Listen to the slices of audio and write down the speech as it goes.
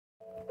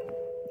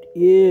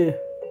Yeah,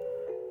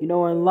 you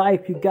know, in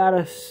life, you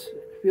gotta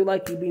feel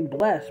like you're being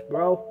blessed,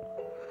 bro.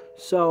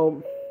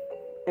 So,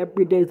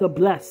 every day's a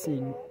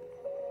blessing.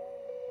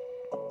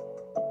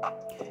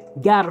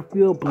 Gotta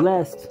feel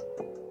blessed.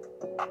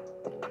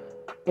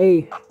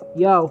 Hey,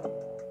 yo,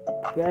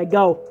 there I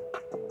go.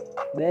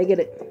 There I get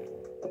it.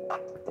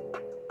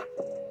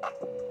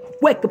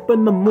 Wake up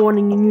in the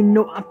morning and you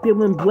know I'm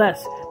feeling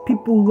blessed.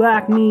 People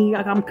like me,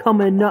 like I'm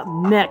coming up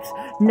next.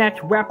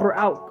 Next rapper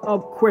out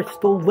of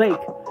Crystal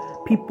Lake.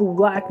 People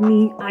like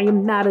me, I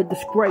am not a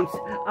disgrace.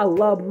 I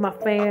love my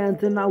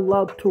fans and I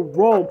love to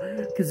roll.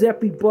 Cause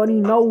everybody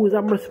knows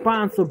I'm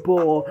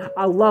responsible.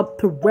 I love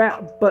to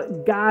rap,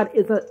 but God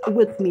isn't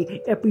with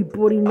me.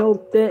 Everybody knows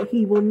that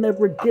He will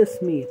never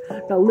diss me.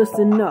 Now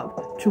listen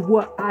up to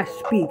what I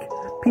speak.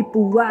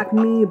 People like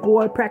me,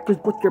 boy, practice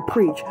what you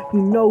preach.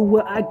 You know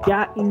what I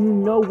got and you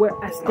know where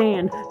I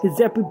stand. Cause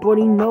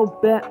everybody know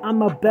that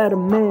I'm a better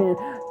man.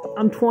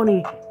 I'm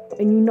 20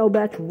 and you know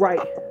that's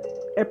right.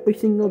 Every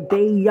single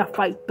day I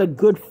fight the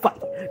good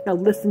fight. Now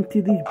listen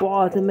to these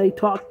bars and they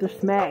talk the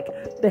smack.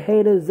 The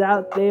haters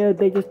out there,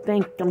 they just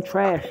think I'm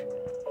trash.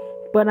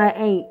 But I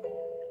ain't.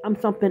 I'm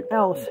something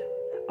else.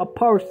 A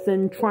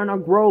person trying to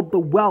grow the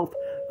wealth.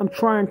 I'm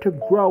trying to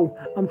grow.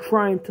 I'm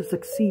trying to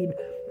succeed.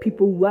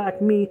 People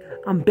like me,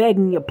 I'm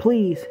begging you,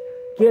 please.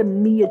 Give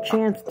me a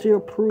chance to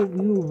prove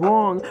you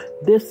wrong.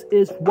 This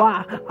is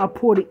why I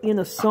put it in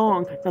a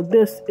song. Now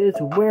this is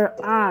where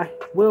I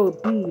will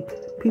be.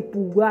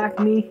 People like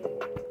me,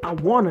 I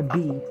wanna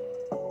be.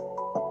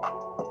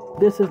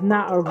 This is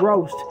not a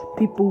roast.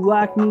 People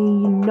like me,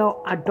 you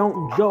know I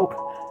don't joke.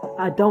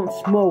 I don't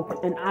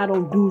smoke and I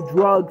don't do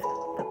drugs.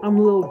 I'm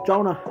Lil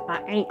Jonah,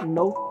 I ain't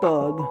no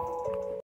thug.